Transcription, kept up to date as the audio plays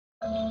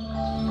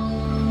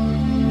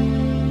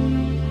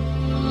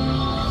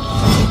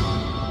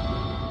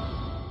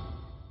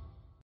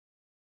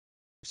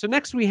So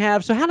next we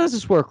have. So how does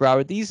this work,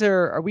 Robert? These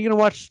are we going to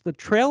watch the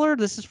trailer?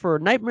 This is for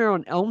Nightmare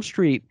on Elm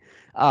Street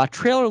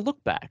trailer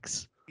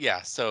lookbacks.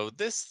 Yeah, so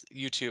this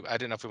YouTube, I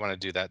didn't know if we want to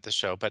do that this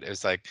show, but it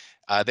was like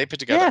they put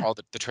together Yeah, all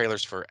the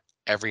trailers for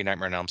every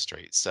Nightmare on Elm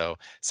Street. So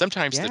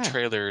sometimes the yeah.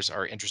 trailers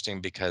are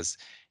interesting because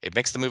it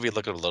makes the movie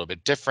look a little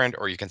bit different,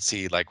 or you can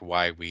see like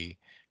why we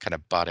kind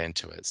of bought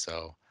into it.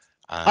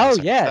 Oh So I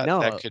guess yeah, that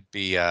no. could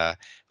be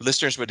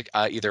listeners would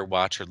either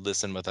watch or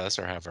listen with us,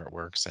 or however it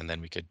works, and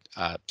then we could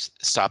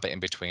stop it in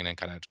between and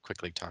kind of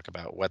quickly talk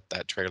about what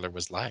that trailer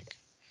was like.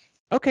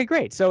 Okay,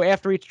 great. So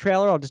after each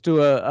trailer, I'll just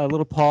do a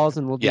little pause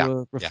and we'll Yeah, do a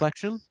yeah,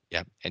 reflection.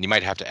 yeah, and you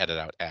might have to edit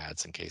out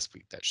ads in case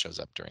that shows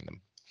up during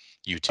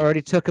the YouTube.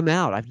 Already took them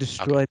out. I've Okay.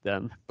 destroyed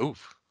them. Ooh,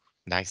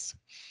 nice.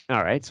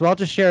 All right, so I'll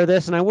just share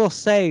this, and I will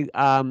say,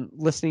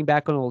 listening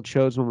back on old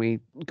shows when we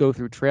go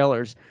through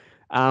trailers,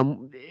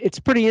 it's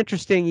pretty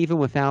interesting even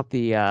without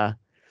the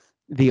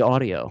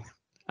audio,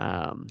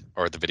 um,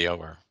 Or the video,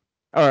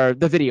 or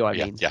the video. I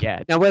yeah, mean, yeah,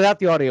 yeah. Now without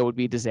the audio, it would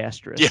be yeah.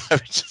 disastrous. It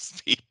would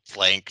just be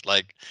blank.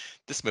 Like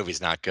this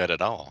movie's not good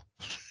at all.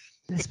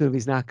 This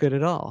movie's not good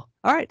at all.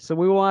 All right, so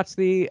we will watch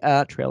the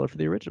trailer for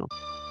the original.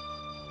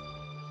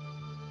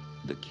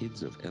 The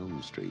kids of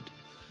Elm Street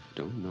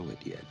don't know it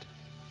yet,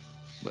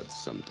 but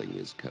something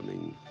is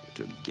coming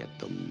to get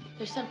them.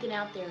 There's something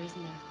out there,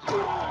 isn't there?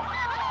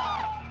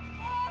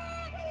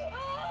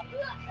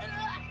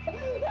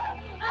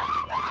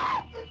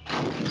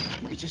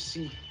 We just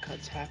see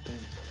cuts happen.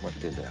 What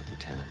did that,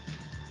 Lieutenant?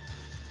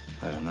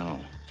 I don't know.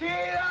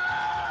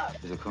 Tina!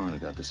 What's the coroner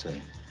got to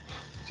say?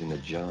 He's in the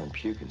jar and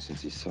puking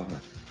since he saw it.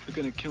 They're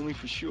gonna kill me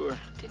for sure.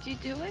 Did you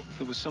do it?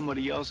 There was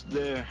somebody else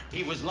there.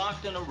 He was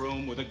locked in a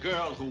room with a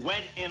girl who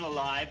went in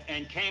alive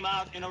and came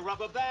out in a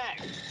rubber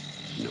bag.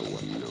 No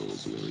one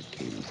knows where it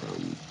came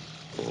from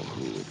or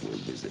who it will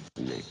visit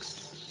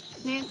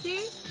next. Nancy?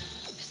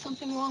 There's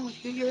something wrong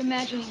with you. You're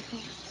imagining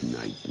things.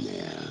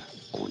 Nightmare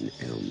on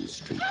Elm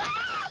Street.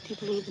 Do you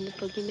believe in the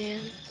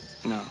boogeyman?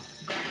 No.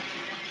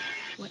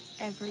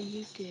 Whatever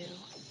you do,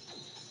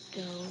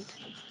 don't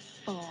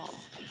fall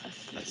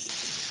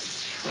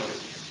asleep.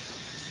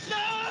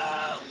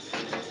 No!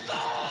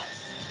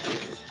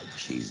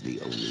 She's the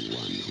only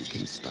one who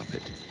can stop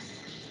it.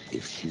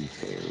 If she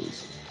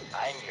fails,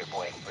 I'm your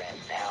boyfriend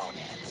now,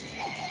 Nancy.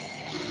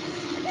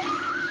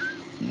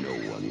 no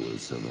one will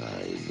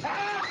survive.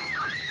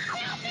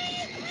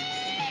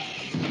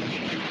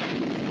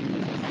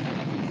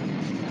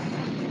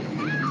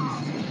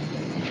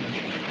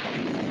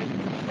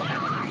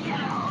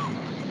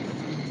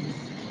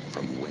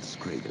 From Wes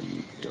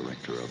Craven,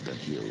 director of The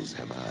Hills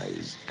Have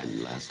Eyes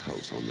and Last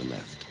House on the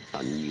Left,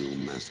 a new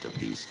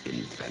masterpiece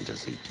in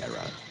fantasy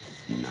terror,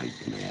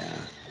 Nightmare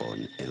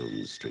on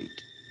Elm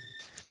Street.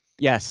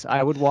 Yes,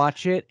 I would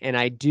watch it, and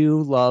I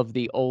do love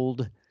the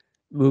old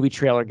movie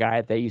trailer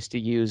guide they used to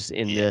use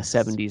in the Yes.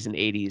 70s and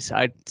 80s.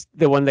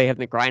 The one they have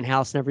in the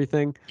grindhouse and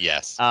everything.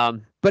 Yes.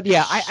 But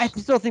yeah, I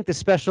still think the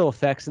special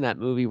effects in that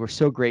movie were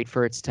so great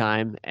for its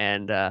time,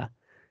 and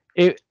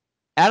it.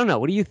 I don't know.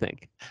 What do you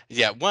think?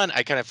 Yeah, one,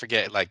 I kind of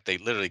forget, like they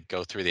literally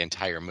go through the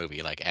entire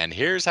movie, like, and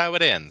here's how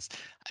it ends.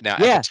 Now, at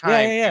the Yeah, yeah, time,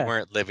 yeah, you yeah.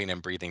 weren't living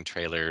and breathing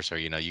trailers, or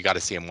you got to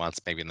see them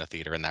once, maybe in the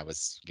theater, and that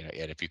was,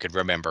 it. If you could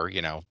remember,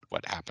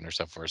 what happened or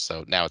so forth.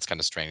 So now it's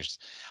kind of strange.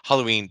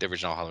 Halloween, the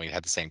original Halloween,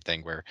 had the same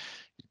thing where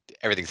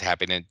everything's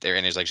happening, and there,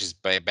 and it's like she's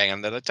banging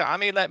on the door,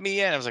 Tommy, let me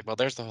in. I was like, well,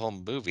 there's the whole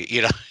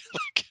movie,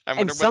 like, I And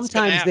wonder what's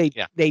gonna sometimes happen. they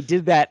Yeah, they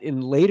did that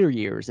in later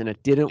years, and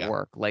it didn't yeah,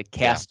 work. Like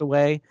yeah.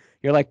 Castaway,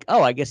 you're like,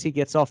 oh, I guess he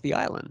gets off the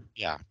island.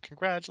 Yeah,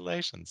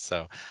 congratulations.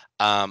 So,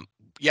 um,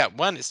 yeah,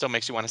 one, it still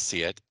makes you want to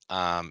see it.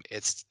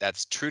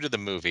 That's true to the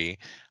movie.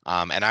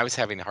 And I was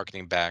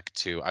harkening back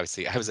to,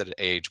 obviously, I was at an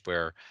age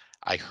where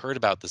I heard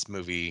about this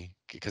movie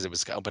because it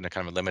was open to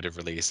kind of a limited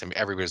release, and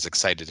everybody was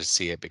excited to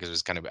see it because it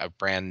was kind of a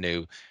brand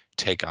new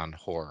take on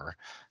horror.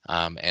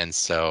 And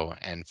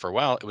for a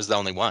while, it was the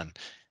only one.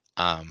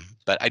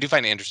 But I do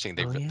find it interesting.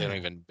 Oh They don't yeah.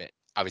 even,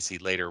 obviously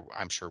later,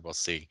 I'm sure we'll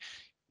see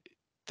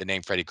the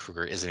name Freddy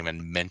Krueger isn't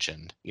even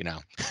mentioned.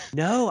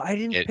 No, I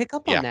didn't It pick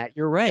up on Yeah, that.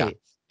 You're yeah. right.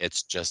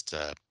 It's just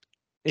a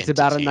It's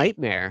about a entity.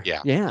 nightmare.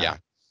 Yeah, Yeah. yeah.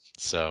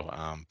 So,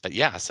 but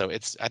yeah, so I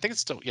think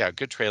it's still, yeah, a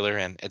good trailer,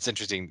 and it's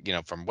interesting,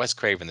 from Wes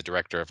Craven, the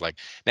director of, like,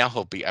 now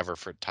he'll be ever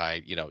for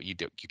tied, you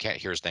can't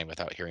hear his name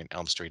without hearing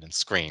Elm Street and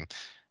Scream,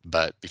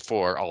 but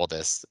before all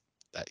this,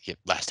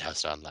 Last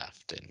House on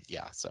Left, and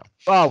yeah, so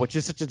Oh, which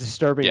is such a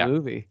disturbing yeah,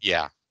 movie.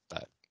 yeah,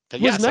 but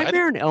yeah, Was so I think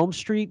Nightmare on Elm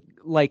Street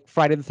like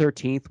Friday the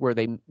 13th, where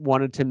they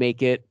wanted to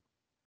make it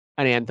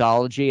an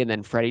anthology, and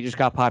then Freddy just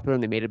got popular,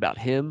 and they made it about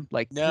him?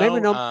 Like Nightmare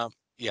on no, Elm,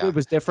 yeah. it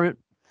was different.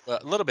 Well,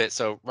 a little bit.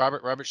 So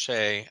Robert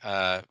Shea,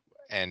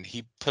 and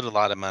he put a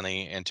lot of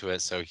money into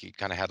it, so he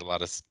kind of had a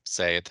lot of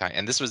say at the time.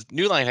 And this was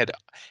New Line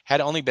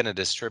had only been a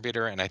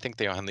distributor, and I think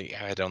they only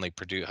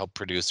helped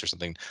produce or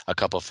something a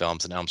couple of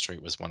films, and Elm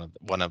Street was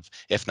one of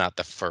if not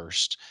the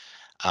first.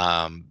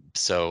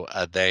 So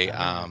they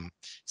Ah.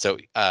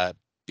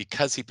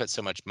 because he put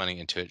so much money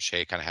into it,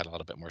 Shea kind of had a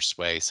little bit more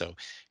sway. So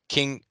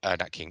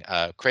not King,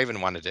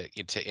 Craven wanted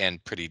it to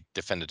end pretty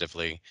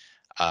definitively.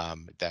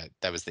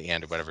 that was the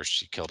end or whatever.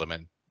 She killed him,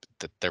 and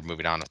that they're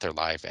moving on with their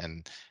life.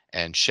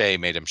 And Shay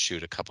made him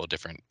shoot a couple of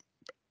different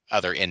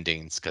other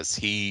endings because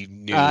he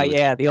knew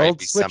Yeah, the there might old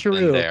be something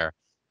switcheroo. there.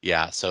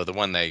 Yeah, so the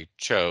one they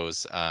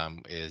chose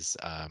is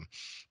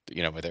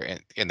where they're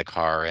in the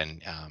car,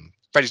 and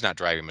Freddy's not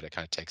driving, but it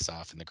kind of takes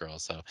off, and the girl,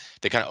 so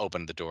they kind of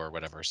opened the door or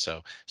whatever.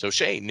 So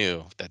Shay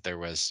knew that there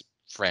was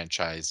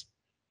franchise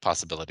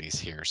possibilities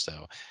here.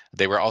 So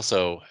they were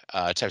also,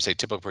 I would say,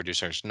 typical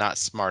producers not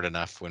smart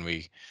enough. When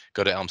we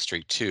go to Elm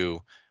Street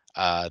 2,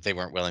 they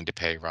weren't willing to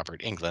pay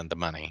Robert Englund the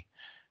money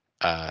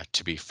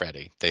to be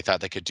Freddy. They thought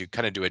they could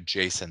do a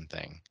Jason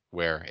thing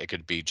where it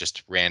could be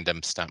just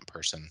random stunt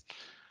person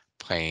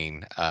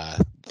playing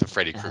the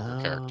Freddy Krueger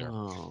character.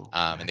 Oh,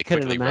 And I they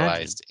couldn't quickly imagine.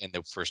 realized in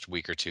the first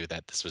week or two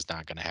that this was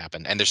not going to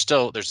happen. And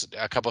there's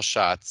a couple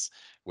shots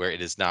where it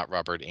is not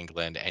Robert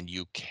Englund, and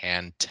you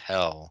can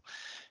tell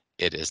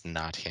it is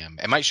not him.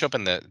 It might show up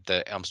in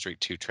the Elm Street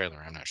 2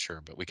 trailer. I'm not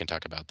sure, but we can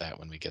talk about that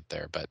when we get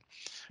there. But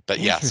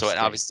yeah, so it Interesting.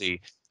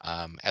 obviously,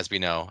 as we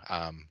know,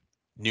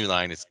 New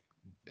Line is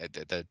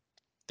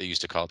they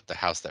used to call it the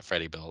house that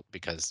Freddy built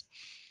because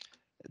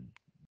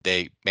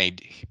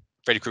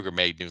Freddy Krueger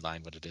made New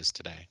Line what it is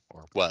today,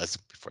 or was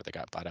before they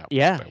got bought out.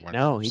 Yeah, by Warner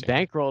no, Brothers. he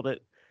bankrolled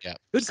it. Yeah.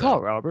 Good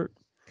call, Robert.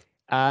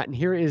 And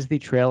here is the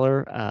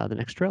trailer, the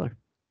next trailer.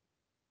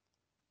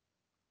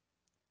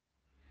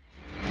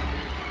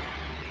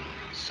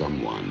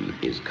 Someone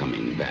is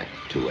coming back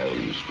to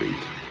Elm Street.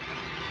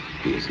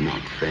 He is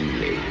not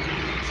friendly.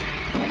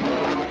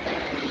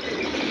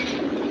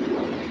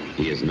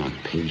 He is not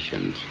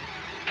patient.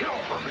 Kill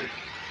for me.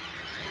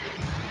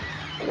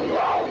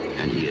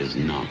 And he is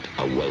not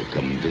a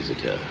welcome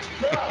visitor.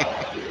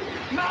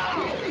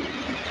 No!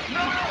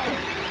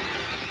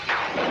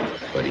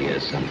 But he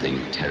has something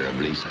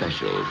terribly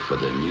special for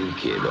the new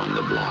kid on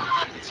the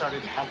block. It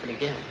started to happen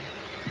again.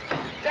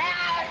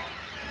 Dad!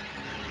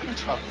 I'm in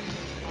trouble.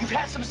 You've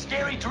had some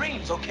scary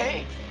dreams,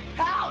 okay?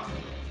 Help!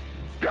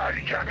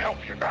 Daddy can't help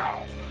you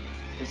now.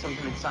 There's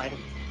something inside of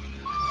me.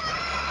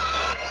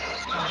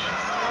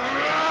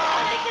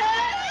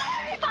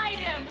 Fight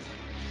him!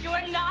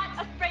 You're not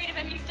afraid of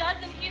him. He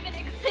doesn't even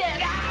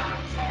exist.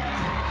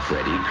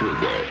 Freddy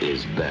Krueger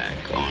is back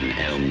on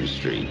Elm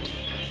Street.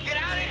 Get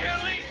out of here,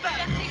 Lisa!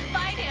 Jesse,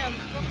 fight him!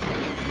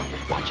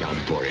 Watch out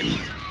for him.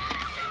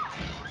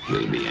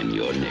 He'll be in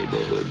your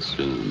neighborhood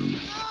soon.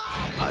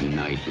 A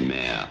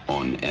Nightmare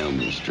on Elm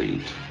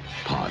Street,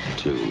 Part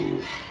 2.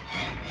 You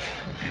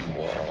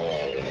are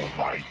all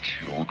my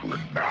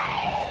children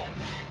now.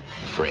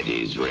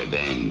 Freddy's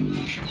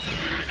Revenge.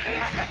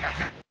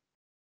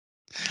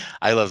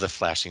 I love the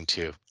flashing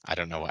 2. I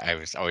don't know why.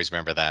 I always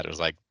remember that. It was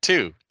like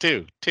 2,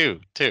 2, 2,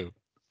 2.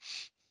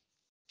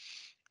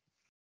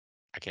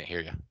 I can't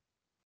hear you.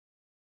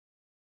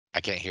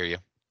 I can't hear you.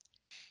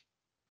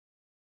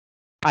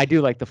 I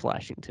do like the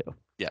flashing too.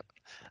 Yep.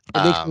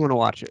 It makes me want to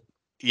watch it.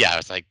 Yeah,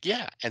 it's like,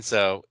 yeah. And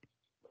so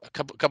a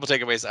couple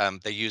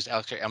takeaways. They used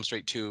Elm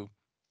Street 2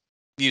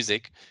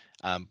 music,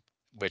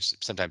 which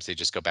sometimes they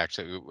just go back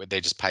to,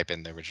 they just pipe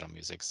in the original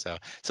music. So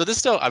this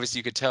still, obviously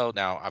you could tell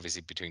now,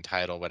 obviously between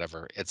title,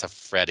 whatever, it's a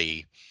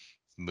Freddy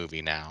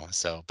movie now.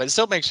 So, but it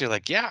still makes you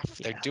like, yeah,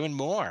 they're doing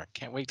more.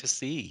 Can't wait to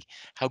see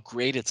how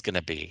great it's going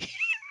to be.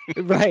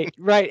 Right.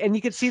 And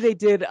you could see they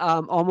did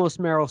almost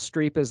Meryl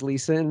Streep as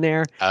Lisa in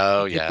there.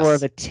 Oh, It's yes. more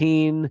of a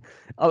teen.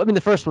 I mean,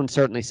 the first one's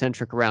certainly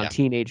centric around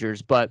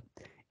teenagers, but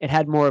it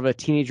had more of a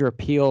teenager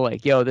appeal.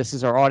 Like, yo, this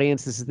is our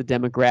audience. This is the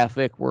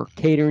demographic. We're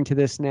catering to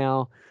this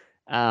now.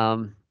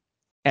 And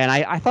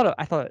I thought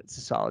it's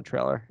a solid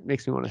trailer. It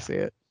makes me want to see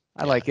it.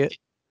 I like it.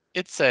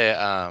 It's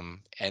a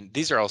and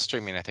these are all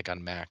streaming, I think,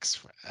 on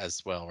Max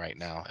as well right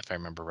now, if I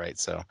remember right.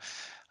 So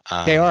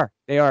They are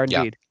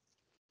indeed.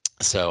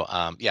 So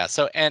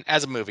so, and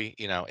as a movie,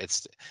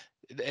 here's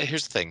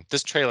the thing.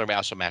 This trailer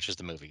also matches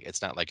the movie.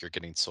 It's not like you're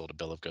getting sold a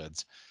bill of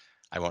goods.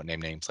 I won't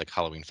name names like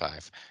Halloween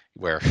 5,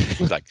 where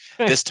like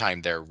this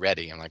time they're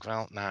ready. I'm like,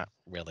 well, not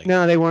really.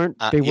 No, they weren't.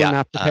 They were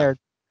not prepared.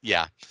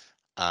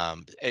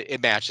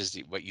 It matches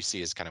what you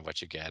see is kind of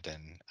what you get,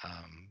 and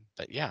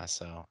but yeah,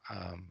 so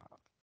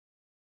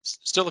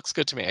still looks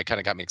good to me. It kind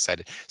of got me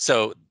excited.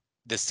 So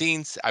the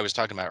scenes I was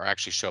talking about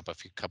actually show up a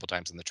couple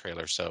times in the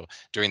trailer. So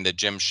during the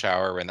gym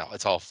shower and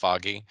it's all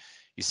foggy,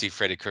 you see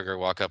Freddy Krueger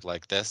walk up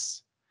like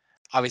this.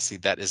 Obviously,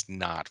 that is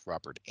not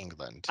Robert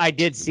Englund. I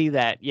did see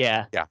that.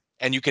 Yeah. Yeah,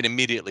 and you can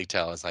immediately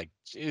tell. It's like,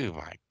 oh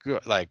my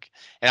god! Like,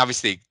 and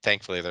obviously,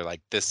 thankfully, they're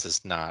like, this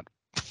is not.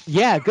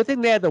 Yeah, good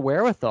thing they had the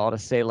wherewithal to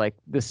say like,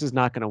 this is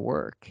not going to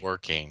work.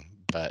 Working,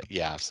 but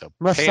yeah. So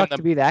must suck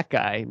to be that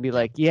guy and be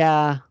like,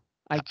 yeah.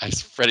 I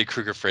was Freddy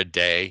Krueger for a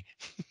day.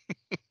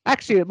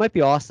 Actually, it might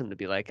be awesome to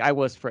be like, I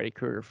was Freddy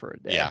Krueger for a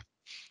day. Yeah.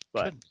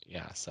 But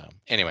so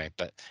anyway,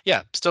 but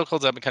yeah, still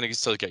holds up and kind of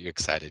still get you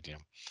excited,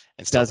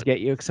 and still does get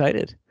you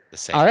excited. The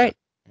same. All right,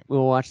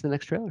 we'll watch the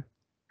next trailer.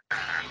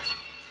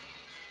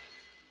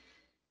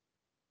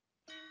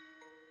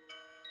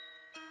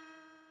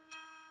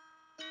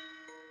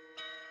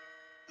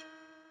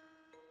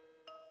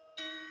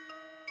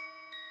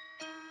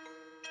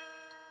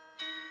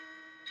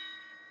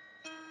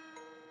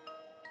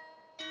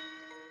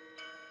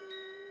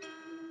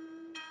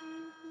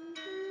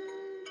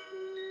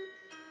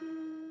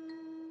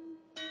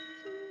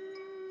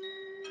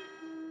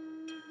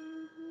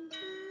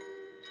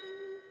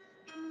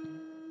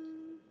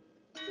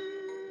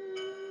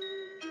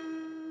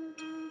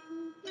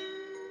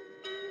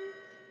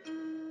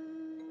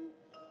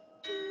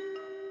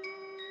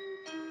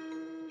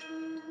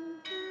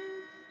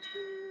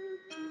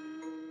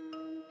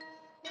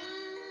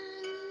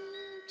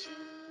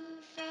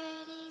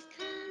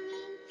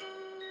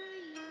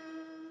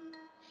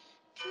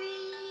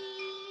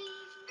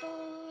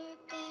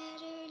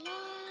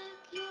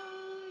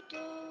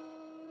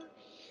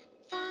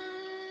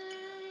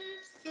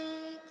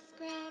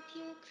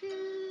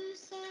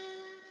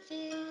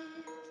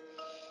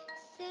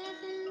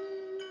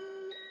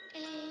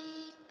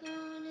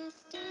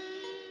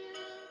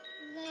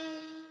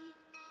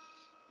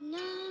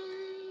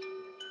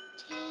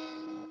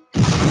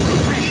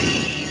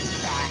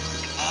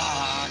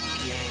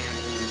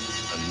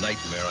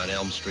 Nightmare on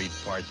Elm Street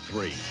Part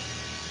 3.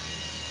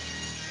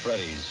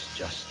 Freddy's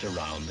just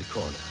around the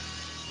corner.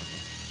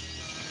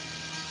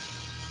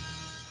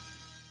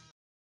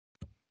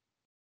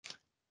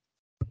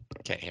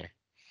 Can't hear.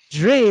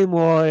 Dream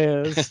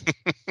Warriors.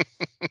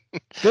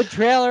 Good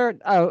trailer.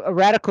 A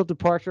radical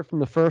departure from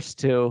the first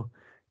two.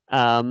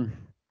 Did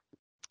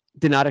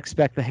not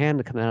expect the hand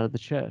to come out of the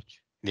church.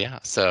 Yeah.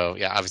 So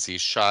yeah, obviously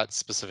shot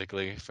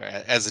specifically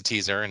as a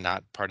teaser and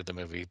not part of the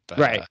movie. But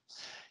Right.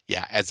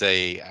 yeah, I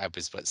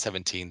was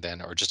 17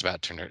 then, or just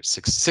about turned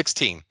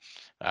 16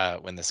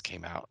 when this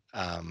came out.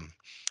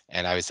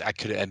 And I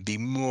couldn't be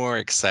more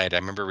excited. I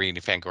remember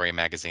reading Fangoria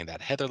magazine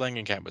that Heather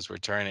Langenkamp was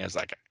returning. I was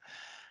like,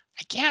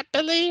 I can't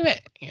believe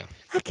it.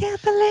 I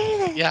can't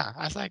believe it. Yeah,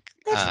 I was like,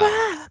 Let's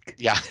rock.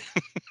 Yeah.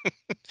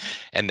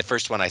 And the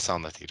first one I saw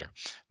in the theater.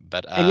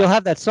 But and you'll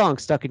have that song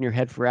stuck in your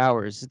head for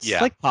hours. It's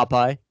like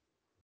Popeye.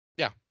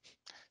 Yeah.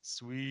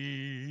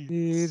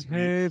 Sweet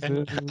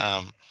haven.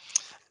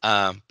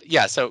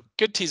 Yeah, so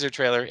good teaser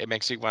trailer. It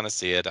makes you want to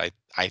see it. I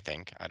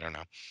think. I don't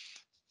know.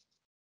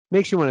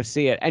 Makes you want to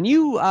see it. And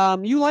you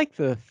like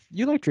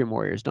Dream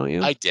Warriors, don't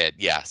you? I did,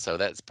 yeah. So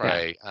that's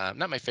probably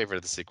not my favorite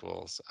of the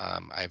sequels.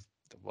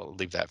 We'll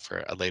leave that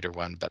for a later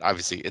one, but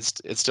obviously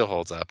it still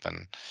holds up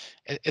and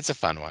it's a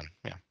fun one.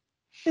 Yeah.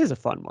 It is a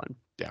fun one.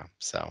 Yeah.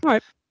 So all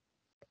right.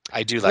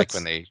 I do like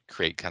when they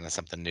create kind of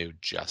something new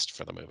just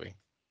for the movie.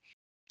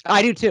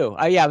 I do too.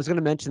 I was gonna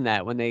mention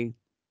that when they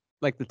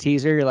like the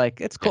teaser, you're like,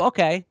 it's cool. Yeah.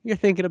 Okay, you're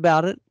thinking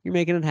about it. You're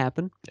making it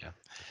happen. Yeah.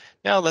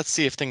 Now let's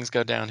see if things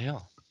go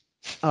downhill.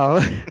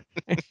 Oh,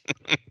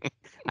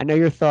 I know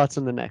your thoughts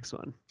on the next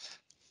one.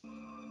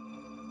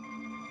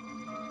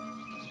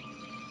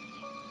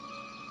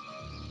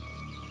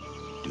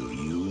 Do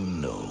you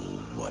know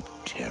what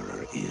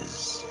terror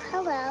is?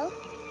 Hello.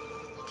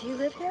 Do you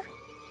live here?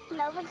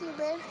 Nobody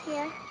lives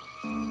here.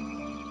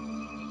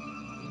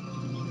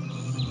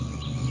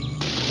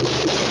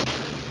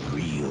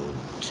 Real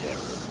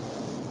terror.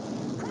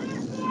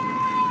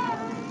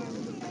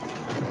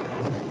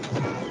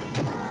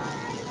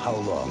 How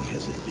long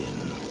has it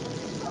been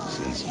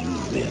since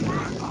you've been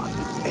on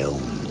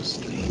Elm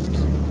Street?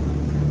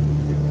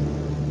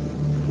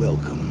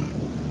 Welcome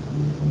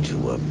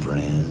to a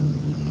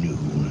brand new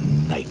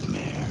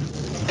nightmare.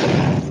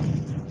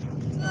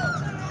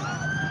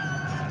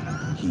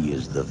 He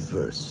is the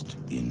first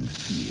in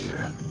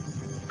fear.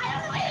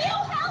 Will you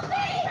help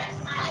me?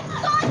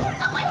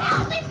 Someone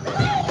help me,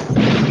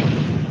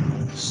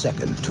 please!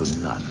 Second to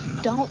none.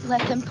 Don't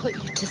let them put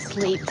you to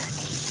sleep.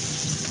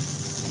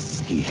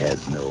 He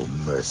has no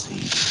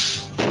mercy.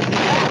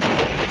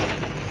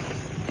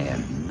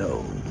 And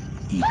no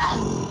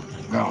equal.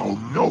 Now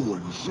no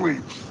one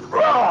sleeps.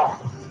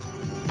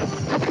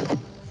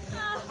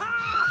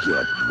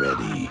 Get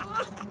ready.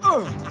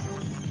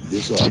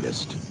 This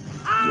August,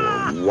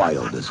 your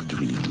wildest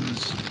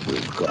dreams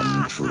will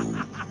come true.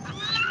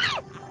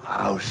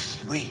 How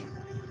sweet,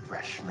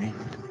 fresh meat.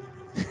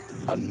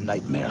 A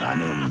Nightmare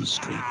on Elm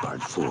Street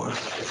Part 4.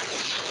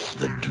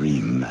 The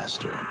Dream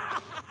Master.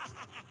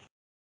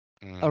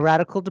 A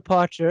radical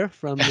departure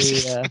from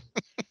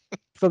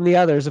the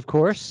others, of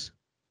course.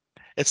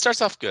 It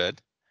starts off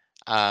good,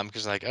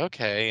 because like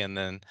okay, and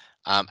then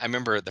I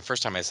remember the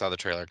first time I saw the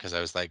trailer because I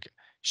was like,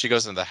 she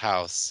goes into the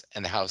house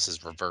and the house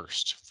is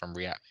reversed from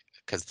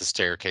because the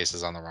staircase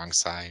is on the wrong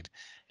side.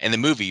 In the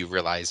movie, you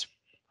realize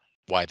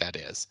why that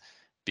is,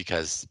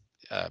 because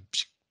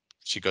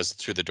she goes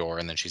through the door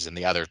and then she's in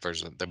the other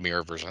version, the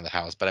mirror version of the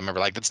house. But I remember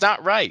like that's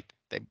not right.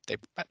 They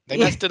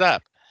messed it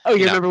up. Oh,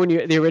 you remember when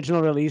the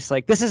original release,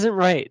 like this isn't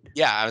right.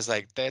 Yeah, I was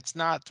like, that's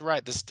not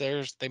right. The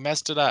stairs, they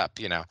messed it up.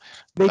 They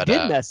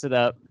did mess it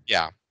up.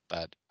 Yeah,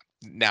 but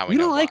now we you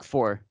know don't why. like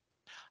 4.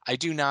 I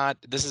do not.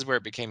 This is where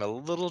it became a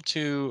little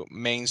too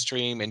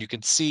mainstream, and you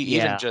can see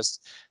even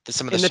just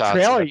some of the shots. In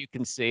the trailer, you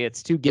can see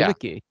it's too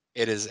gimmicky.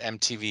 Yeah, it is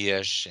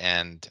MTV-ish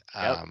and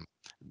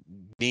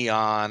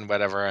neon,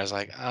 whatever. I was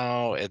like,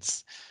 oh,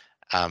 it's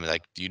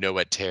like, do you know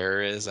what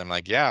terror is? I'm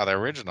like, yeah, the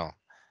original.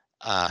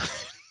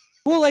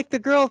 Well, like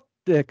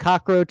the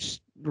cockroach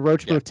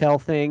roach motel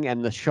thing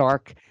and the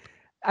shark.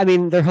 I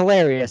mean, they're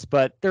hilarious,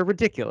 but they're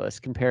ridiculous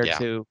compared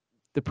to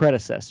the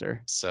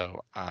predecessor.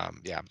 So,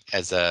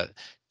 as a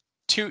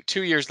 2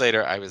 years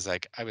later, I was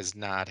like, I was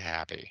not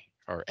happy,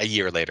 or a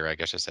year later, I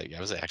guess I should say. Yeah,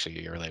 it was actually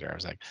a year later. I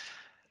was like,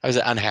 I was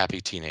an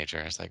unhappy teenager.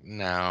 I was like,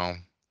 no.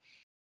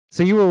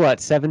 So you were what,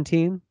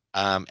 17?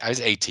 I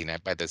was 18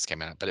 by this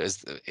came out, but it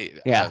was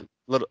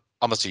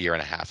almost a year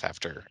and a half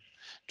after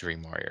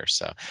Dream Warrior.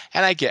 So,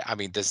 and I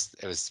mean, this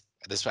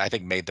I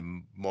think made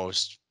the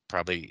most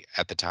probably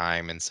at the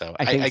time, and so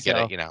I get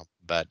it,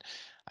 but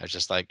I was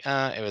just like,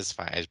 it was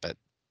fine, but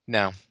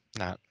no,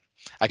 not.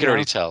 I could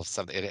already tell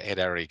something. It had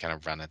already kind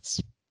of run its.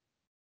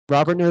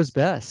 Robert knows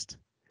best.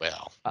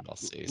 Well, we'll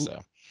see.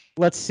 So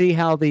let's see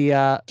how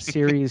the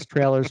series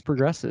trailers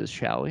progresses,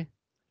 shall we?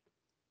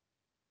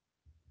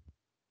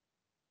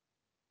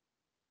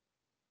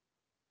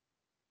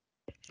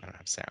 I don't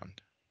have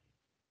sound.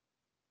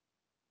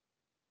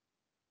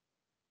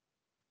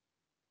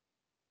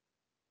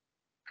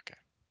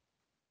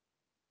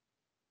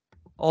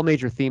 all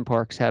major theme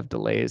parks have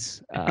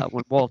delays.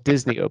 When Walt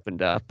Disney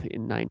opened up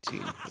in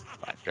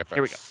 1945.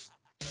 Here we go.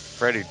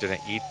 Freddy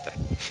didn't eat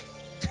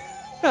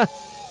them.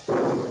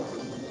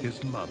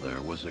 His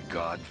mother was a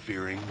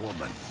God-fearing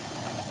woman.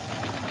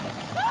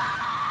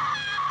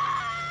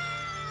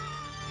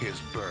 His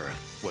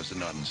birth was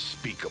an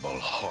unspeakable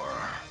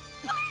horror.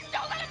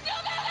 Don't let him do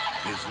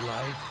that! His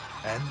life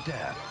and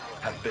death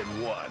have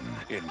been one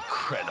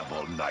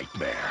incredible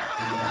nightmare.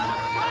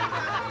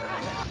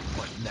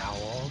 But now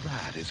all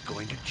that is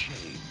going to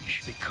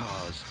change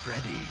because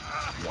Freddy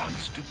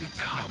wants to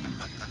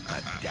become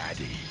a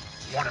daddy.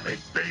 Want to make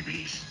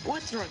babies?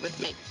 What's wrong with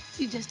me?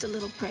 You just a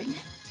little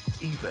pregnant?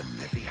 Even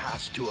if he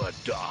has to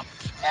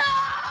adopt. No!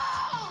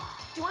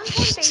 One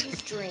more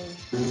baby's dream.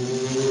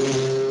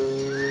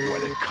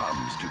 When it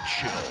comes to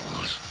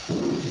chills.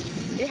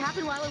 It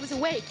happened while I was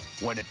awake.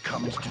 When it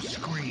comes to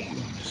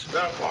screams.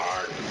 The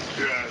party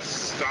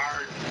just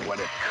started. When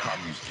it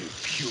comes to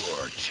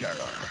pure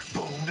terror.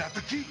 Bon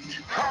appetit.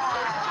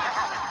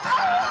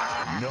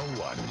 No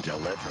one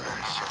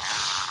delivers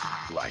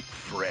like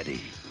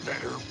Freddy.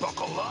 Better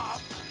buckle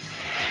up.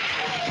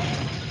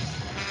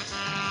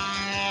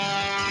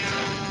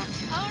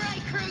 All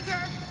right,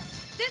 Krueger.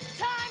 This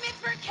time it's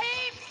for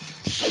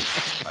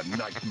keeps. A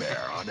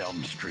Nightmare on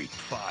Elm Street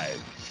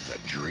 5. The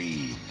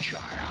Dream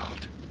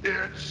Child.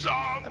 It's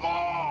a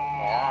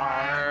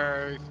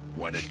boy!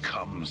 When it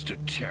comes to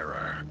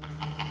terror,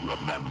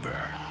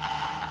 remember,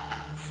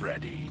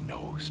 Freddy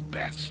knows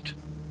best.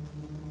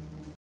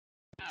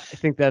 I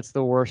think that's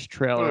the worst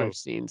trailer I've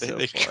seen so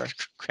far.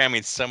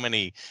 Cramming so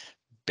many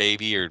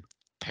baby or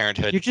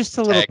parenthood. You're just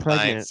a little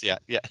taglines. pregnant.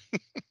 Yeah.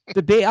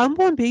 The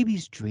unborn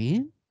baby's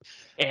dream.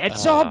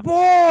 It's a boy.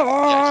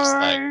 Yeah, just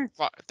like,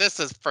 fuck, this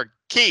is for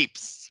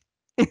keeps.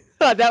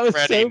 That was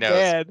Freddy so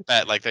knows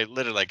bad. Like they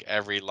literally like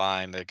every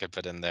line they could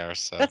put in there.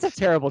 So That's a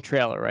terrible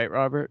trailer, right,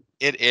 Robert?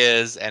 it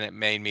is, and it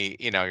made me,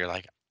 you're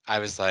like, I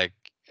was like,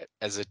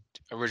 as a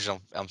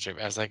original Elm Street,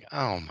 I was like,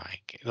 oh my,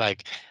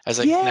 like, I was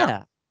like, Yeah.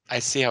 now I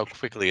see how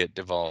quickly it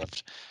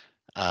devolved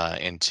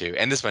into,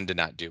 and this one did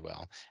not do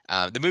well.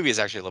 The movie is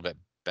actually a little bit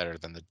better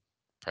than the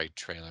probably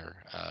trailer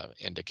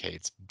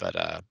indicates, but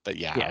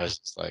yeah, I was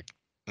just like,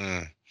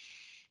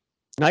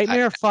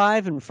 Nightmare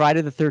 5 and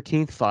Friday the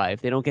 13th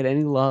 5. They don't get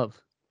any love.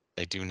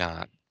 They do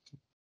not.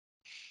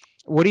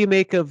 What do you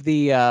make of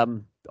the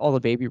all the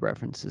baby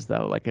references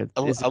though? Like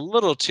A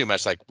little too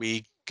much. Like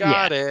we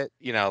got it.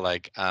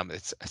 Like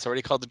it's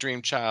already called the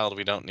Dream Child.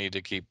 We don't need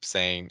to keep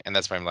saying. And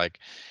that's why I'm like,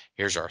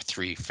 here's our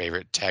 3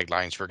 favorite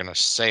taglines. We're gonna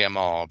say them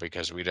all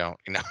because we don't.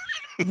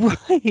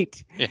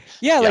 Right.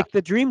 Yeah, like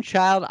the Dream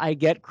Child. I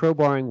get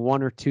crowbarring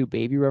 1 or 2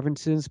 baby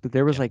references, but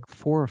there was like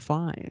 4 or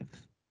 5.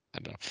 I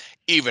don't know.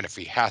 Even if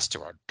he has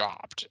to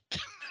adopt.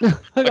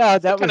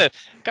 That what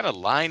kind of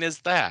line is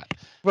that?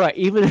 Right.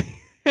 Even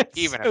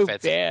so if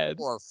it's bad.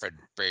 Orphan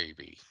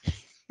baby.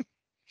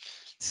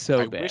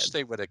 So I bad. wish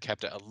they would have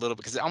kept it a little,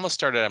 because it almost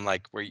started. I'm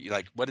like, where you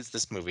like, what is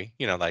this movie?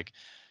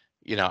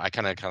 I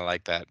kind of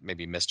like that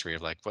maybe mystery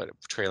of like, what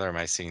trailer am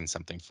I seeing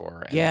something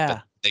for?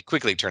 But they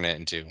quickly turn it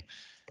into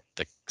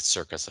the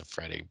circus of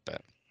Freddy.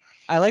 But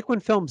I like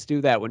when films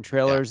do that. When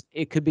trailers,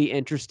 it could be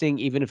interesting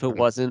even if it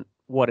wasn't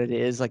what it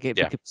is. Like it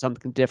becomes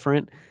something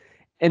different,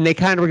 and they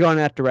kind of were going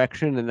that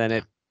direction, and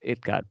then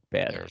it got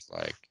bad. There's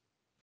like,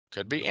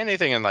 could be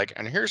anything, and like,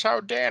 and here's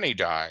how Danny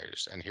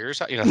dies, and here's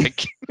how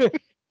like.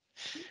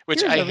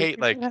 Which I hate,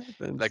 like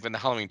when the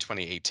Halloween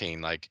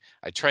 2018, like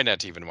I try not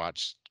to even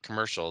watch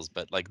commercials,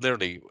 but like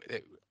literally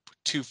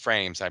 2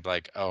 frames, I'd be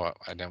like, oh,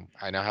 I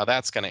know how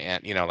that's gonna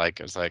end. Like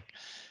it was like,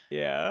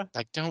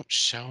 like don't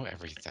show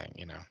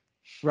everything,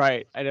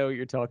 Right, I know what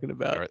you're talking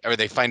about. Or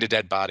they find a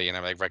dead body, and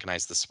I like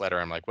recognize the sweater.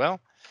 I'm like, well,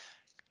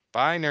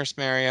 bye, Nurse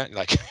Maria.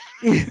 Like,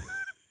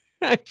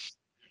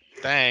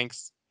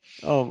 thanks.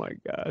 Oh my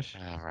gosh.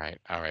 All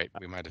right.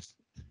 We might have.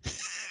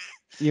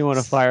 You want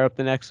to fire up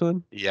the next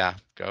one? Yeah,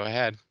 go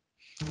ahead.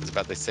 It's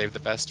about they saved the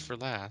best for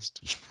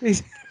last.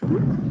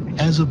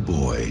 As a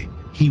boy,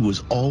 he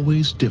was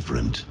always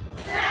different.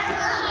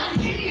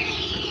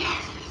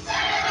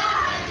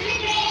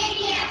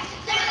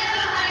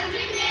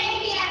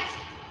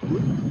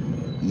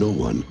 No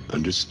one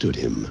understood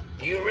him.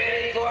 You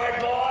ready for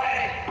it,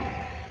 boy?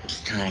 It's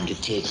time to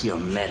take your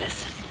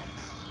medicine.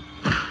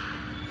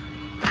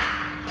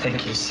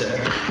 Thank you, sir.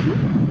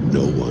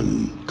 No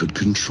one could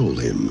control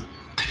him.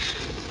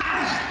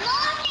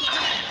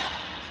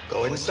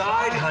 Go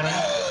inside, honey.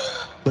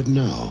 But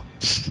now,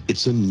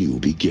 it's a new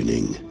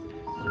beginning.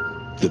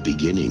 The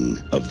beginning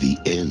of the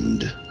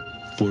end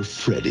for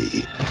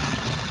Freddy.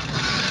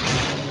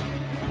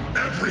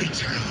 Every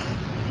town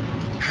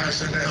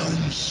has an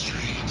Elm Street.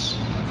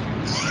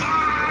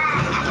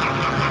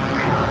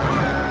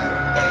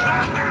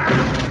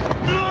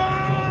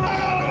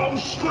 I'm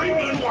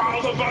screaming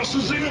while the bus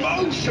is in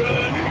motion.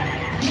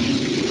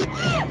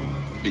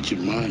 Get your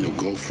mind or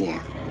go for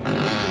it.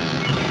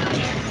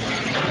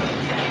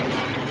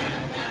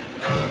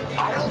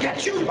 I'll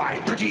forget you, my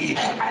pretty,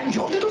 and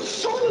your little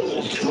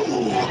soul, too.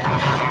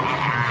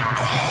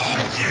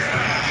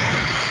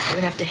 We're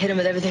gonna have to hit him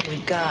with everything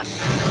we got.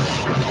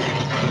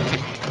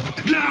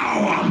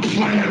 Now I'm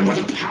playing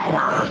with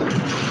power.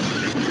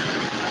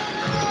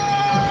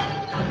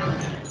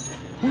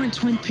 We're in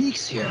Twin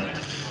Peaks here.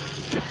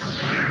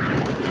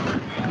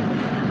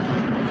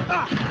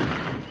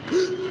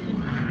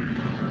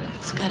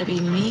 It's gotta be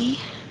me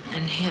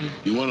and him.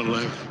 You want to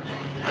live?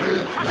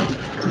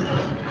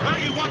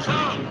 Maggie, watch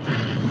out!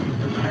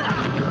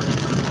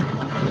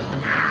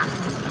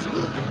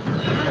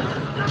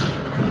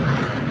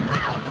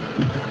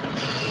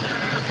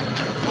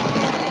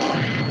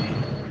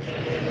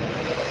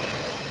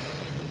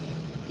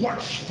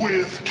 What's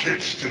with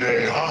kids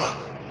today, huh?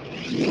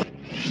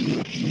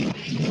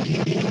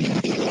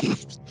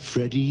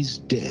 Freddy's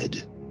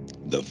Dead,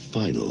 the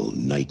final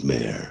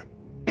nightmare.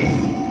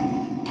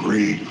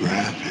 Great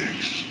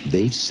graphics.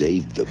 They've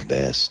saved the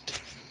best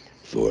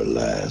for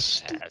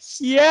last.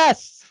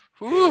 Yes.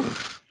 Whew.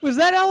 Was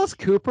that Alice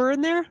Cooper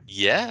in there?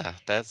 Yeah,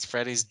 that's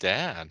Freddy's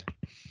dad.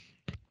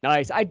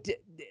 Nice. I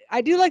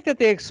do like that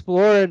they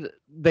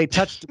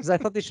touched, because I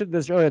thought they should have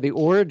this earlier, the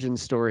origin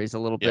stories a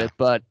little Yeah. bit,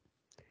 but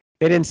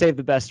they didn't save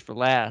the best for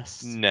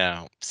last.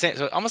 No,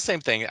 so almost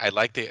same thing. I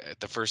like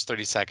the first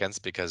 30 seconds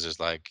because there's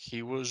like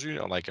he was,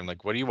 like I'm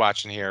like, what are you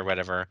watching here, or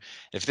whatever.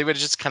 If they would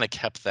have just kind of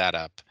kept that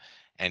up,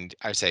 and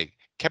I would say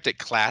kept it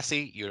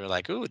classy, you're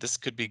like, ooh, this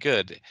could be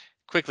good.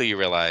 Quickly you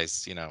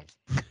realize,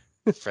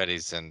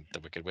 Freddy's in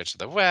the Wicked Witch of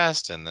the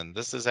West, and then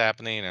this is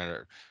happening,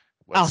 or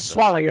I'll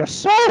swallow your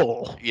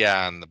soul.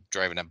 Yeah, and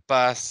driving a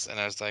bus, and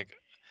I was like,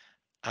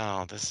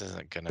 oh, this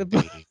isn't gonna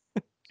be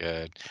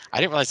good. I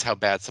didn't realize how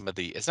bad some of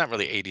it's not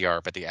really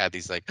ADR, but they add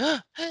these like,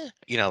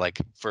 like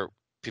for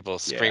people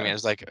screaming. Yeah.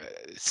 It's like,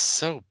 it's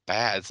so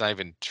bad. It's not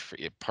even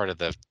part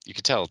of you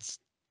could tell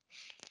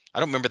I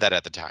don't remember that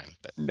at the time,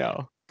 but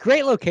No.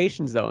 Great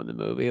locations though in the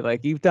movie.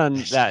 Like you've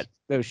done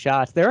those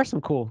shots. There are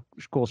some cool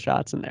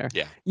shots in there.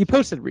 Yeah. You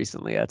posted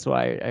recently. That's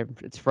why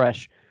it's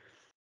fresh.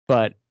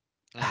 But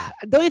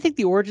don't you think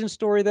the origin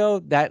story though,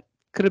 that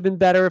could have been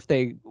better if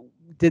they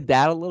did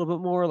that a little bit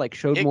more, like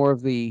showed more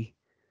of the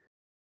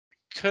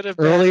could have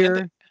earlier.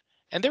 been,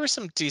 and there were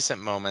some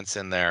decent moments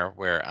in there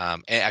where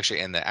actually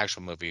in the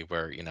actual movie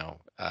where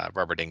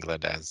Robert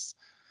Englund as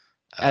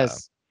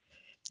as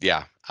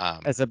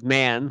a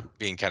man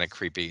being kind of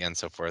creepy and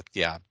so forth.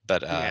 Yeah,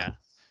 but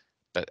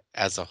but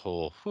as a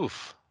whole,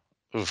 oof.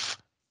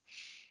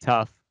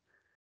 Tough.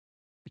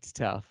 It's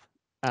tough.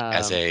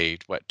 As a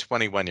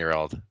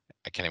 21-year-old,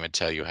 I can't even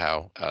tell you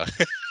how.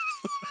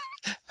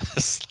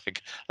 It's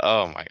like,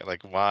 oh my,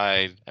 like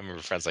why? I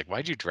remember friends like,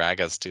 why'd you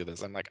drag us to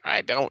this? I'm like,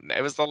 I don't know.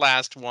 It was the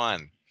last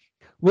one.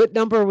 What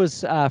number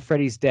was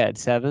Freddy's Dead?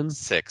 7?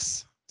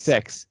 6.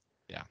 6.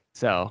 Yeah.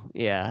 So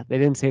yeah, they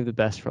didn't save the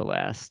best for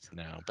last.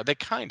 No, but they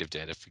kind of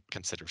did if you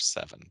consider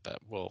 7. But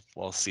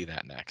we'll see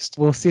that next.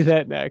 We'll see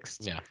that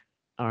next. Yeah.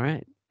 All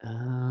right.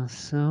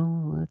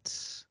 So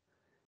let's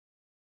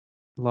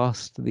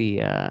lost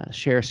the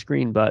share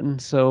screen button.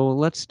 So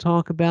let's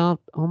talk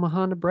about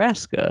Omaha,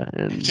 Nebraska,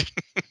 and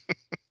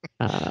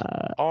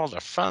all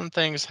the fun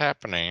things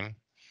happening.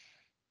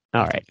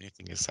 All right.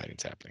 Anything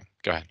exciting's happening.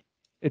 Go ahead.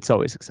 It's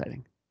always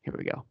exciting. Here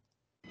we go.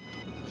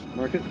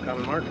 Market,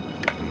 common mark.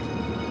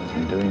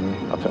 I'm doing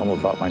a film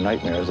about my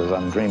nightmares as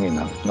I'm dreaming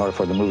them. In order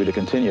for the movie to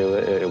continue,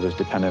 it was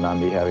dependent on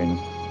me having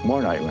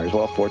more nightmares.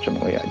 Well,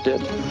 fortunately, I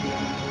did.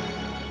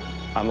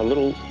 I'm a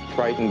little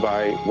frightened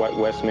by what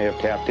Wes may have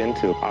tapped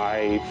into.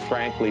 I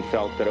frankly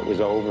felt that it was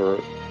over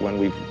when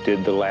we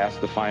did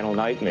the final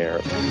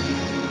nightmare.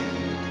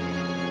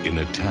 In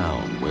a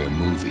town where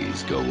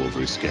movies go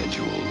over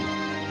schedule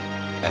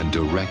and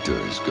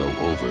directors go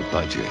over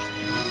budget,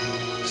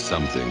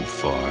 something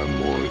far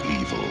more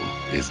evil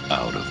is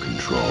out of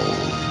control.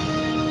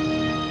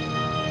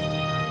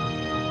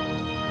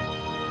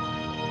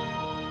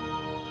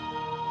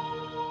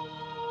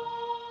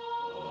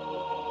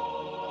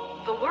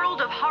 The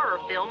world of horror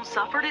films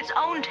suffered its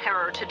own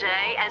terror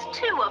today as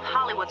 2 of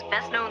Hollywood's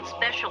best-known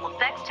special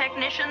effects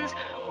technicians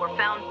were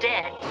found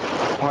dead.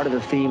 Part of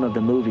the theme of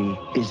the movie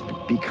is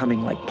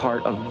becoming like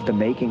part of the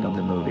making of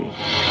the movie.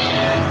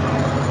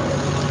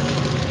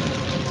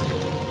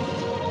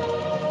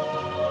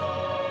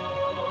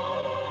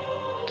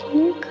 Can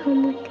you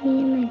come with me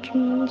in my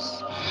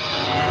dreams?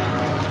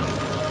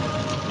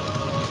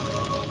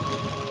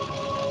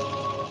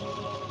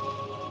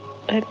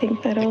 I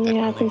think that only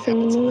happens in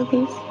the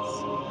movies.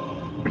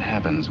 What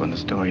happens when the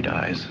story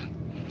dies?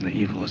 The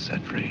evil is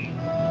set free.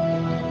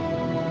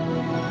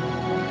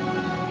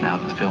 Now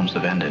that the films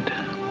have ended,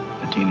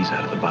 the genie's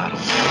out of the bottle.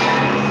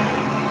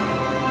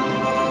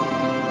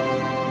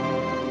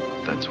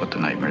 That's what the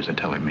nightmares are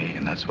telling me,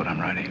 and that's what I'm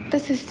writing.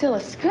 This is still a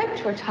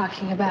script we're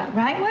talking about,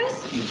 right,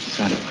 Wes? We've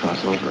decided to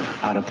cross over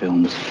out of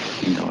films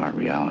into our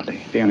reality.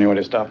 The only way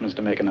to stop them is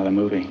to make another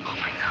movie. Oh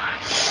my God.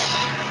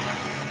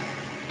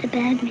 The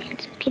bad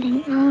man's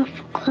getting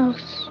awful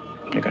close.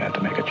 You're gonna have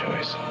to make a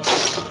choice.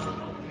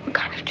 What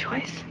kind of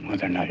choice?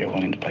 Whether or not you're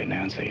willing to play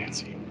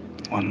Nancy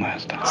one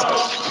last time.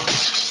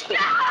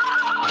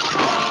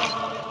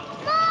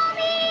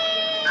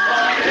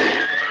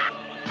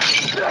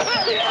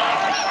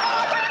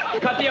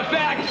 Cut the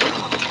effect!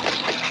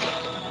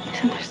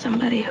 Isn't there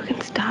somebody who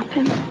can stop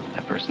him?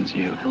 That person's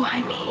you. Who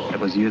I mean? It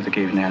was you that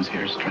gave Nancy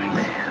her strength.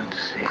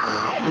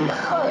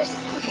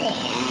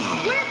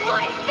 Where's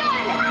my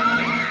son?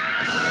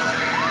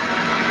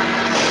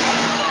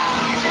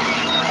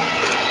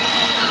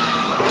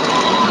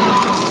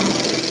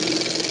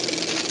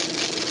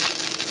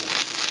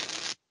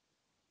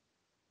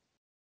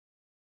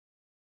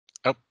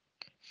 Oh,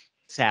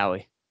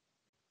 Sally.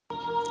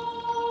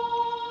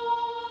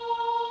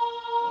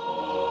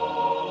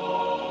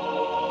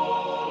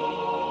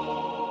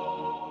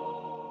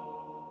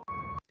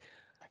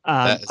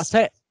 That I'll is-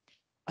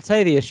 tell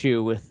you the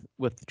issue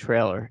with the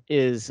trailer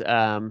is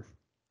the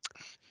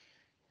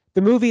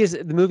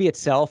movie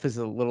itself is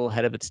a little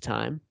ahead of its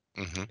time.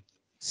 Mhm.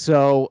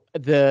 So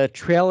the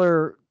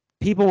trailer,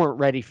 people weren't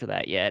ready for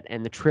that yet,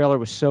 and the trailer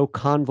was so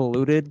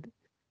convoluted,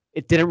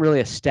 it didn't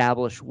really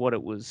establish what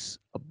it was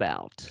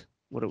about,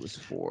 what it was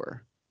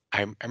for.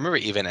 I remember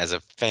even as a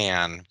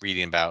fan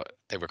reading about,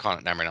 they were calling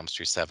it Nightmare on Elm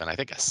Street 7, I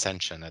think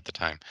Ascension at the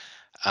time.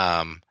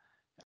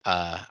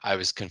 I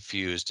was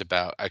confused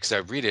about, because I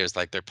read it as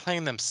like they're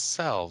playing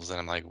themselves, and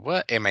I'm like,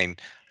 what? I mean,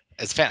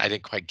 as a fan, I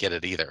didn't quite get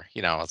it either.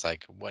 I was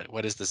like,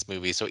 what is this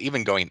movie? So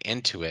even going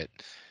into it,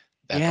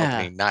 that Yeah.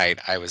 opening night,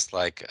 I was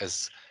like,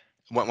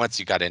 once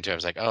you got into it, I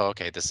was like, oh,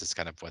 okay, this is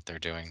kind of what they're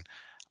doing.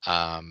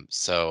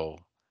 So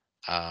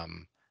a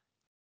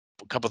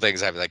couple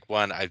things I've like,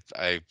 one, I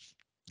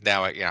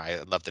now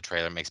I love the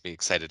trailer. It makes me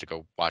excited to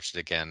go watch it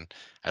again.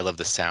 I love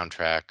the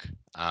soundtrack.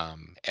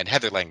 And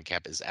Heather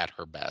Langenkamp is at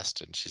her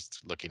best, and she's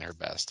looking her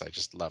best. I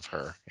just love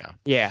her. Yeah.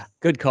 Yeah,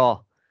 good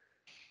call.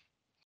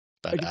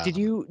 But did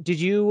you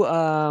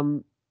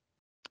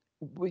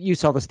you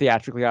saw this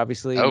theatrically,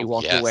 obviously, and Oh, you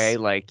walked yes. away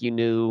like you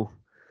knew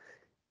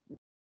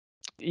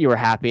you were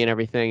happy and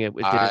everything. It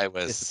I didn't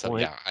was so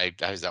disappoint. I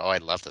was, oh, I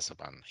love this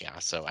one. Yeah.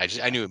 So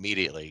I knew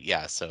immediately.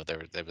 Yeah. So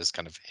there was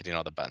kind of hitting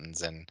all the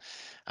buttons, and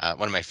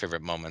one of my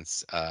favorite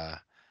moments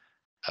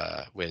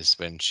was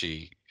when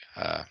she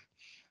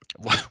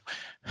why,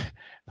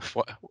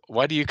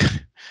 why do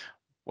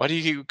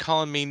you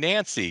calling me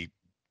Nancy,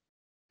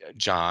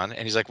 John?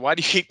 And he's like, why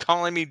do you keep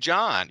calling me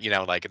John?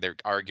 Like they're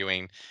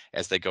arguing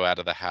as they go out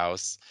of the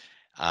house.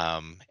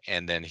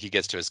 And then he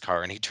gets to his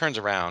car and he turns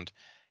around,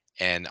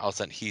 and all of a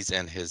sudden he's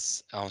in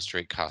his Elm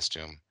Street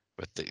costume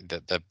with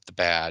the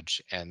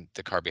badge, and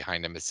the car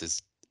behind him is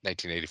his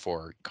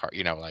 1984 car,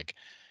 like,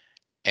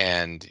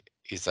 and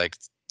he's like,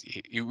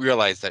 you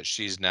realize that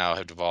she's now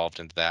have evolved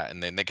into that.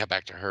 And then they come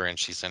back to her and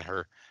she's in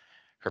her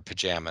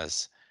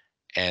pajamas,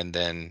 and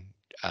then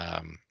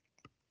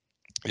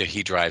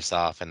he drives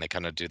off, and they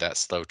kind of do that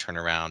slow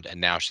turnaround, and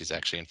now she's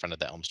actually in front of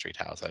the Elm Street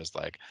house. I was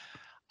like,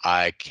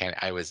 I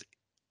was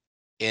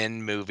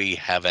in movie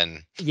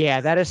heaven.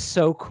 Yeah, that is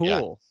so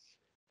cool.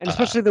 And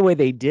especially the way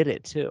they did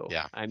it too.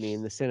 Yeah. I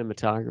mean, the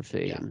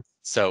cinematography. Yeah. And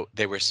So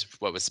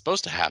what was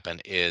supposed to happen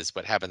is,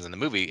 what happens in the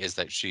movie is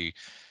that she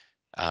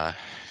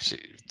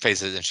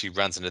faces, and she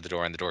runs into the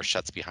door, and the door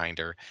shuts behind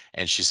her,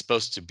 and she's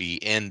supposed to be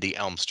in the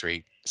Elm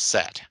Street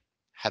set,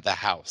 had the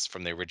house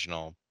from the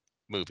original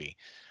movie.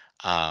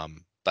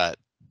 But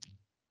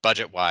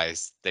budget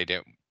wise, they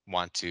didn't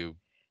want to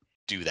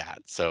do that.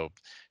 So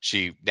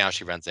she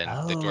runs in,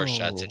 the door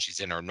shuts, Oh. and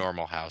she's in her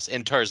normal house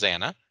in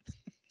Tarzana.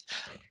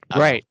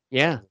 Right.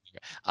 Yeah.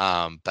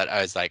 But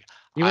I was like,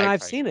 You and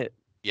I've seen it.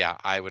 Yeah,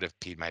 I would have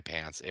peed my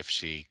pants if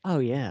Oh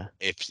yeah.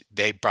 if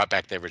they brought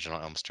back the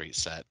original Elm Street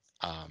set.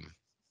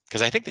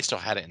 Because I think they still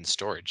had it in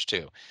storage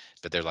too,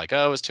 but they're like,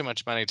 oh, it was too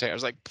much money to. I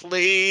was like,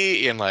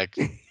 please, and like,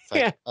 it's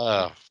like, Yeah.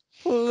 oh,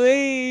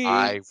 Please.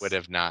 I would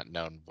have not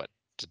known what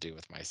to do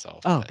with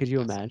myself. Oh, but could you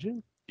yes.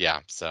 imagine? Yeah.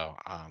 So,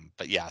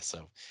 but yeah.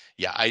 So,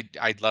 yeah,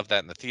 I love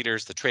that in the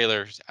theaters. The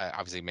trailers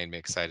obviously made me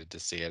excited to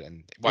see it,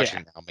 and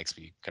watching it now makes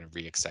me kind of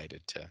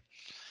re-excited to.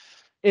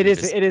 It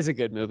is a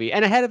good movie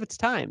and ahead of its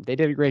time. They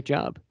did a great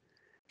job.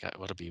 God,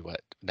 what'll be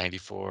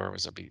 94?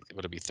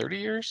 Would it be 30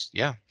 years?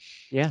 Yeah.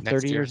 Yeah,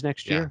 30 years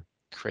next year.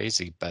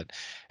 Crazy, but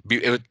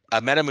it was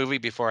a meta movie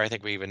before I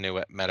think we even knew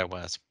what meta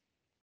was.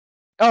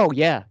 Oh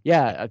yeah,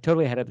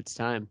 totally ahead of its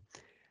time.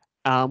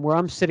 Where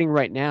I'm sitting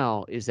right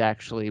now is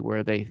actually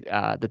where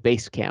the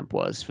base camp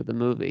was for the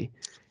movie,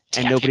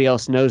 and nobody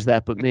else knows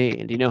that but me.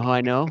 And do you know how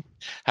I know?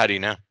 How do you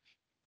know?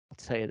 I'll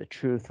tell you the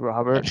truth,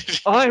 Robert.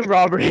 I'm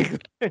Robert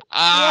Englund.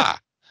 Ah,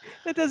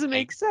 that doesn't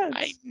make sense.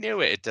 I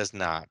knew it. It does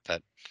not,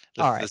 but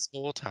All right. this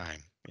whole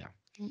time, yeah.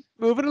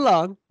 Moving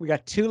along, we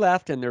got 2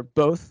 left, and they're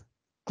both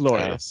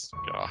glorious.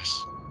 Oh, gosh.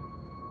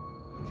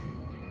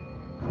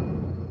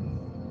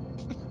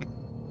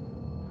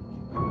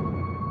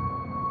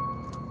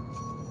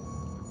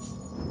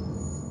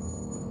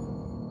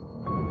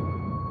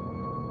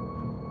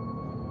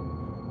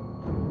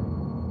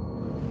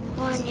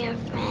 Warn your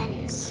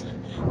friends.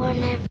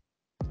 Warn their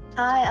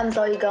Hi, I'm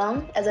Zoe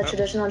Gong, as a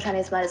traditional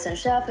Chinese medicine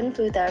chef and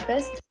food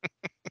therapist.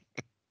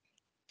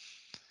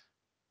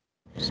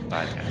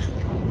 Spy guy.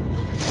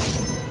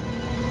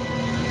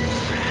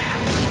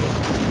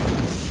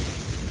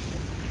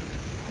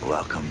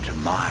 Welcome to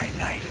my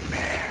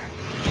nightmare.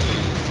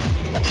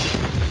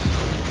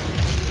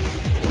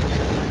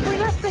 We're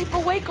not safe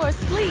awake or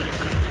asleep.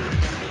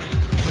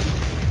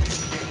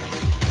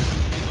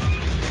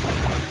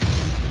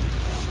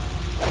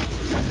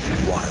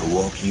 Why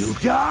won't you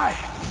die?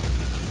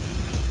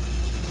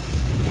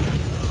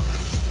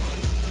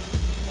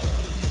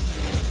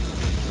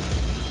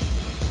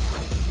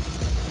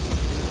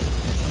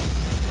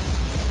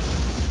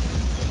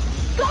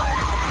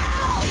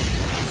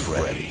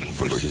 Freddy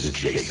versus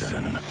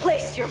Jason.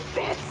 Place your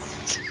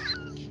bets.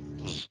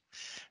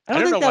 I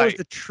don't think know that why. was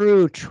the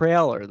true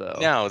trailer, though.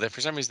 No, that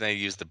for some reason they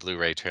used the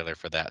Blu-ray trailer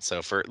for that.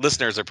 So for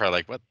listeners are probably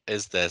like, "What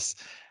is this?"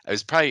 It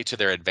was probably to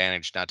their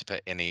advantage not to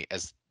put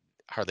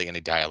hardly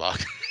any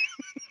dialogue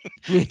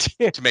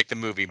to make the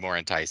movie more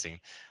enticing.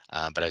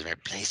 But I was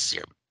like, "Place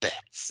your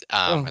bets."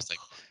 I was like,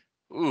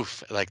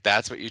 "Oof!" Like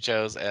that's what you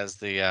chose as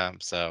the.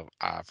 So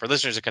for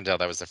listeners who can tell,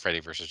 that was the Freddy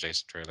versus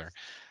Jason trailer.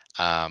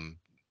 Um,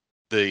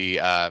 the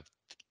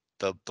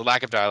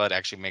lack of dialogue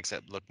actually makes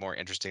it look more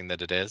interesting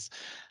than it is.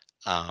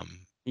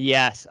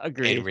 Yes, In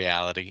agreed.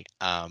 reality,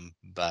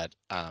 but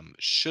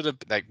should have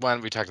like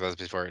we talked about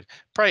this before,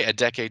 probably a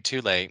decade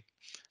too late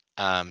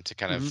to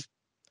kind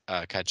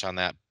of catch on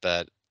that.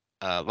 But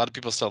a lot of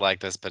people still like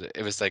this, but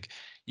it was like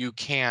you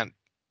can't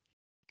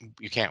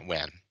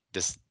win.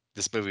 This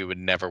movie would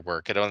never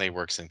work. It only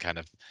works in kind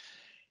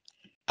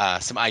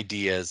of some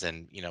ideas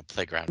and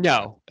playground.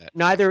 No,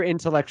 neither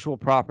intellectual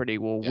property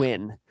will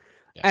win.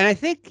 Yeah. And I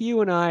think you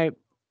and I,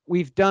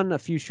 we've done a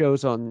few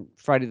shows on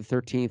Friday the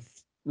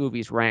 13th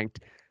movies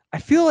ranked. I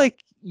feel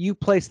like you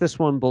place this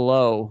one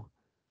below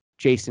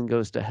Jason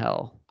Goes to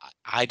Hell.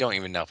 I don't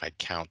even know if I'd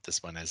count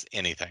this one as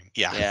anything.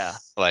 Yeah. Yeah.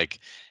 Like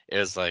it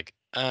was like,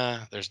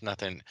 there's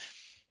nothing.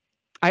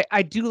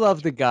 I do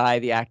love the guy,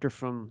 the actor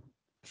from,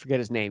 I forget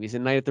his name. He's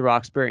in Night at the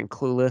Roxbury and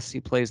Clueless.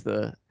 He plays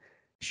the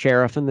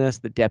sheriff in this,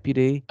 the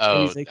deputy. Oh,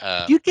 and he's like,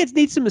 do you kids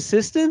need some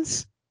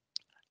assistance?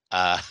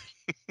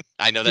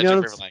 I know You that's know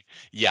your what favorite line.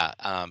 Yeah.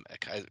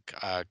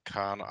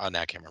 Con. Oh,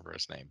 now I can't remember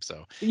his name.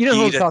 So You know who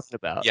he I'm does- talking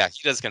about. Yeah, he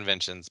does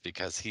conventions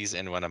because he's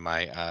in one of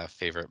my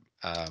favorite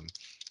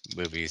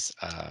movies,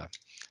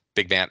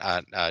 Big Man,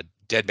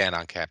 Dead Man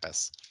on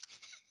Campus.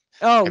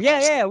 Oh,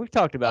 yeah, we've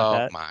talked about Oh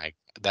that. my,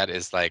 that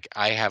is like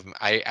I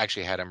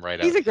actually had him write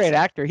out He's a great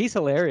actor. He's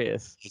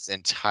hilarious. his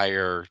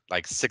entire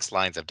like 6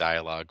 lines of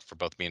dialogue for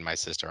both me and my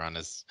sister on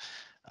his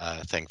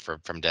thing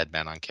from Dead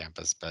Man on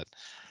Campus. But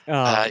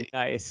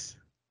nice.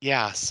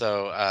 yeah,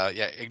 so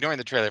yeah, ignoring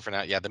the trailer for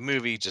now. Yeah, the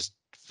movie just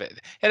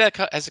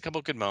has a couple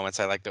of good moments.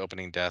 I like the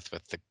opening death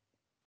with the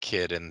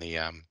kid in the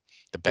bed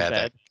that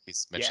bed. he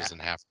smashes in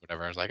half, or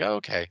whatever. I was like, oh,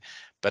 okay,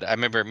 but I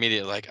remember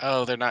immediately like,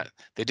 oh,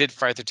 they did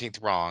Friday the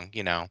 13th wrong.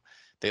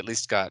 They at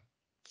least got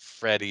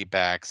Freddy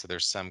back, so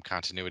there's some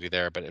continuity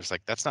there. But it was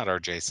like that's not our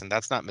Jason.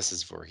 That's not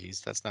Mrs. Voorhees.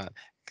 That's not.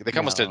 They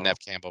almost did Nev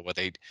Campbell, but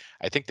I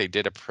think they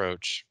did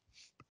approach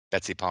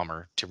Betsy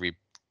Palmer to the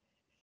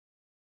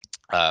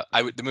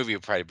movie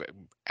would probably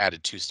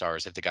added 2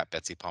 stars if they got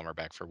Betsy Palmer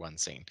back for one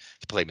scene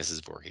to play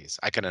Mrs. Voorhees.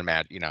 I couldn't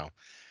imagine,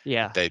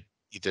 Yeah. they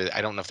either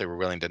I don't know if they were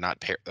willing to not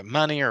pay her the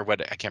money or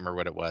what. I can't remember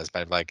what it was,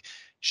 but like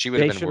she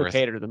would have been worth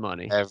paid her the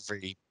money.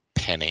 Every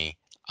penny.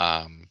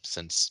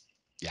 Since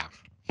Yeah.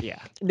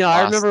 No,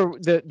 I remember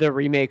the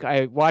remake.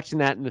 I watching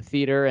that in the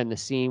theater and the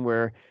scene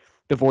where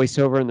the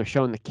voiceover and they're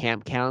showing the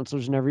camp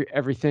counselors and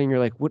everything. You're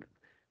like, what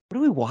are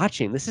we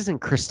watching? This isn't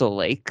Crystal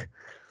Lake.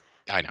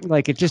 I know.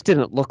 Like it just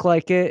didn't look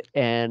like it,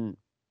 and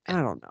I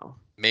don't know.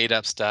 Made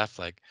up stuff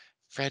like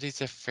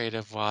Freddy's afraid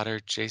of water,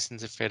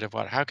 Jason's afraid of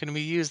water. How can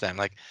we use them?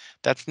 Like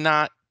that's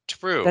not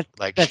true.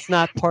 That's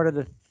not part of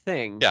the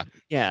thing. Yeah.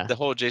 Yeah. The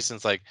whole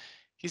Jason's like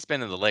he's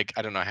been in the lake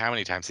I don't know how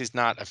many times. He's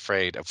not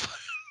afraid of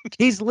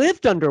He's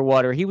lived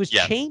underwater. He was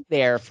chained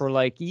there for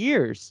like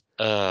years.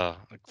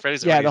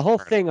 Freddy's the whole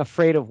thing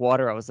afraid of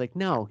water. I was like,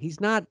 no,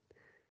 he's not.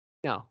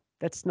 No,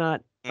 that's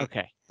not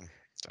okay.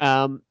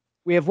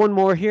 We have one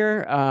more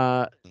here.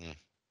 I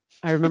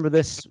remember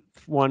this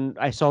one.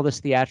 I saw this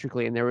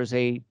theatrically, and there was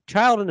a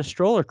child in a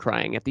stroller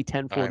crying at the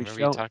 10:40 I remember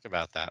show. you talk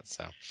about that,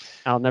 so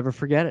I'll never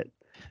forget it.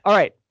 All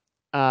right,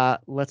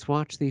 let's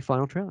watch the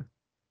final trailer.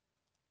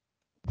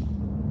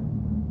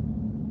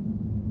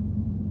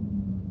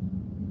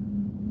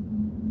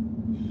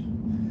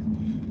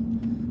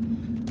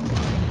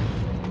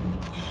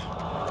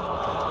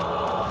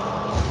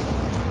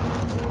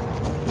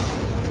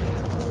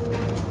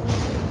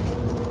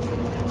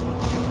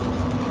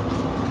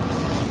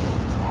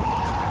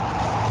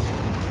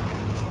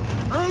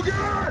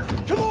 Kruger!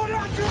 Come on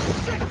out, you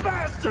sick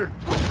bastard!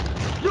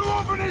 You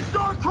open this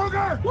door,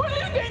 Kruger! What do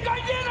you think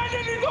I did? I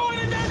didn't go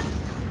in there!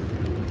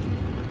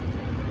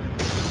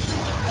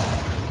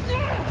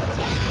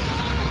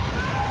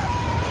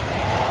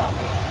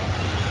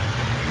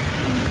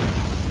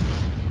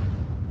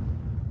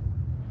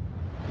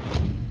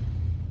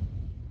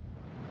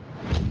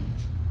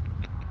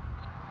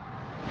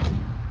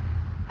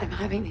 I'm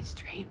having these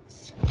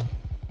dreams.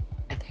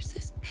 And there's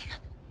this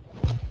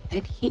man.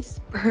 And he's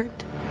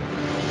burned.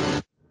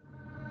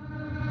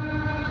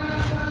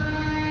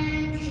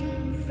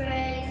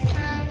 Freddy.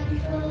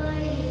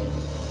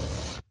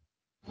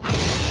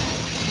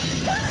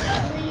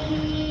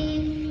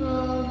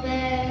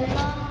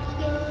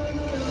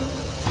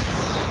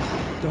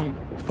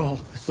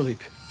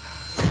 sleep.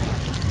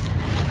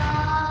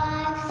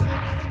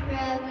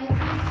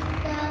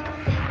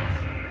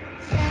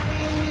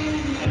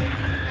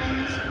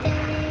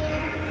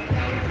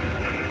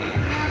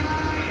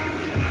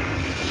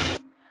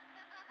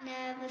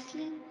 Never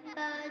sleep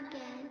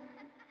again.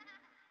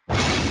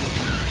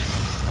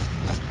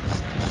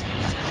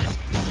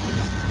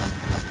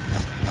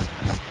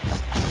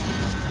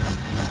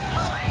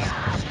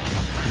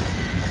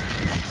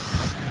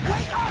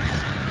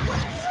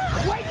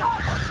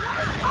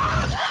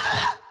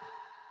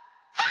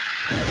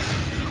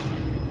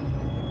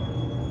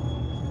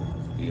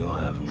 You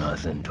have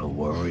nothing to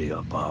worry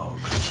about.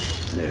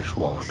 This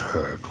won't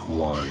hurt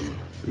one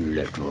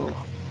little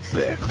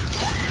bit.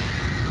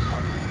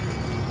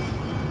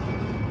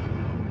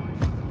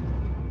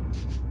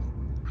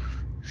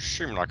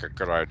 Seemed like a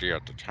good idea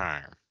at the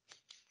time.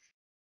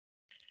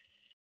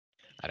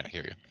 I don't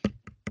hear you.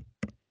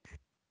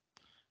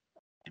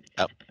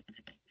 Oh.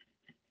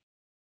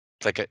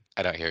 Click it.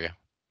 I don't hear you.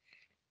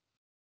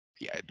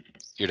 Yeah,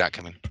 you're not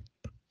coming.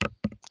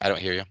 I don't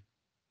hear you.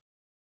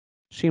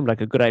 Seemed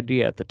like a good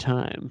idea at the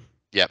time.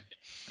 Yep.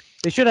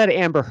 They should have had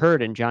Amber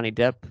Heard and Johnny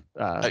Depp.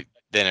 Then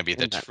it'd be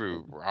the that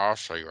true. I'll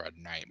show you a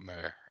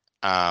nightmare.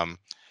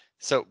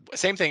 So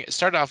same thing. It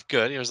started off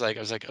good. I was like,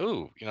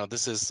 oh,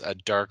 this is a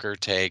darker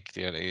take.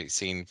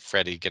 Seeing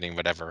Freddy getting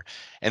whatever,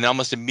 and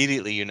almost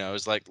immediately,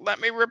 it's like,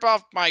 let me rip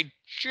off my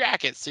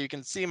jacket so you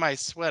can see my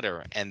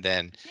sweater, and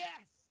then.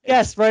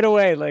 Yes, right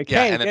away. Like,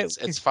 Yeah, hey, and then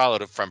it's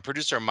followed from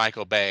producer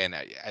Michael Bay, and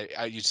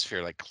I you just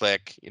hear like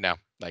click,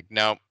 like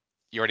no,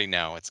 you already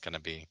know it's gonna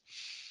be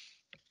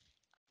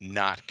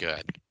not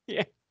good.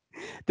 Yeah,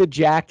 the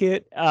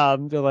jacket.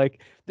 They're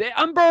like,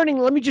 I'm burning.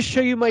 Let me just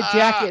show you my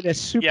jacket. As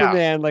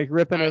Superman, like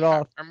ripping it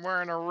off. I'm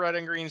wearing a red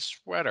and green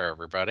sweater,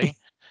 everybody.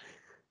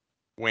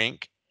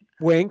 Wink.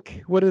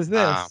 Wink. What is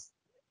this?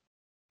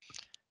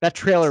 That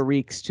trailer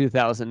reeks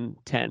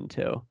 2010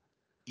 too.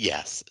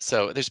 Yes.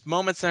 So there's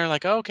moments that are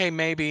like, okay,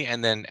 maybe,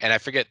 and I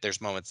forget there's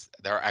moments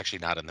that are actually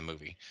not in the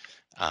movie,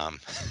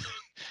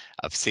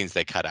 of scenes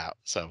they cut out.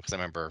 So because I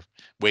remember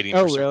waiting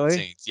for certain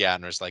scenes. Yeah,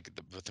 and there's like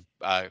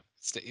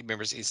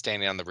remember he's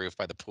standing on the roof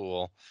by the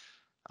pool,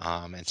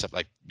 and stuff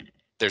like.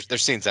 There's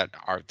scenes that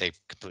they've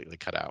completely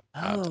cut out.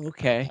 Oh,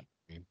 okay.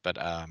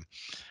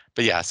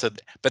 But yeah,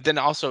 but then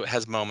also it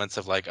has moments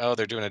of like, oh,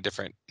 they're doing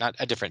not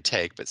a different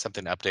take, but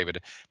something updated.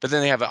 But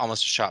then they have it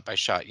almost shot by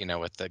shot,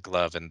 with the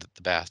glove and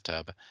the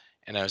bathtub.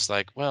 And I was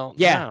like, well,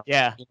 no,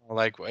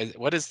 like,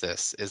 what is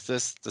this? Is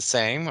this the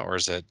same or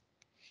is it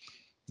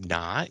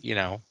not?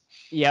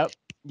 Yep.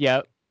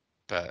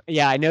 But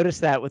yeah, I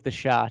noticed that with the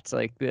shots,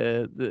 like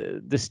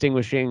the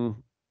distinguishing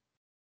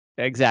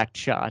exact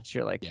shots.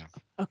 You're like,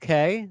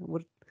 okay,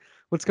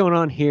 what's going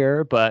on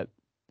here? But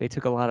they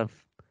took a lot of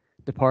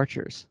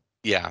departures.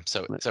 Yeah,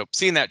 so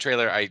seeing that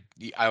trailer, I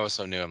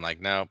also knew, I'm like,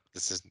 no,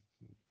 this is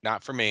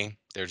not for me.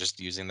 They're just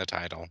using the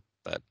title.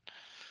 But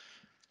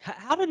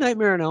how did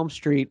Nightmare on Elm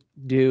Street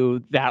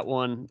do that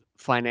one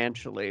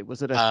financially?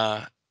 Was it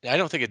I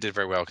don't think it did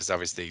very well because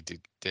obviously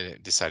they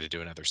decided to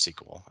do another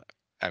sequel.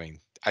 I mean,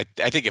 I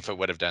think if it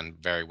would have done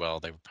very well,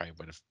 they probably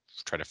would have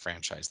tried to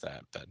franchise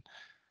that. But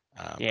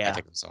I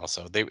think it was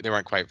also they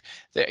weren't quite.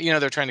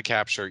 They're trying to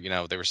capture.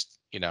 There was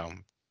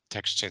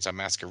Texas Chainsaw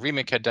Massacre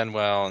remake had done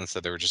well, and so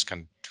they were just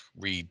kind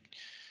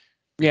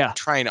of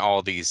trying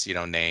all these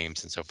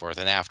names and so forth.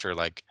 And after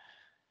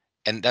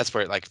and that's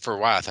where for a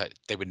while I thought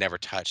they would never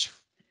touch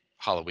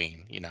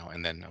Halloween,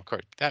 and then of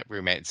course that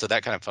remake. So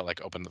that kind of felt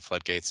like opened the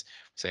floodgates,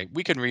 saying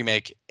we can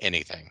remake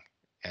anything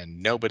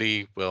and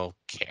nobody will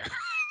care.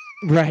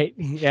 Right.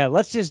 Yeah.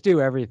 Let's just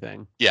do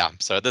everything. Yeah.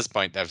 So at this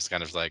point, that was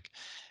kind of like,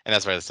 and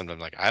that's why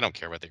sometimes like I don't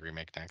care what they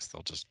remake next.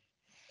 They'll just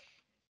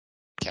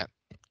can't.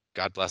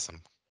 God bless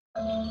them.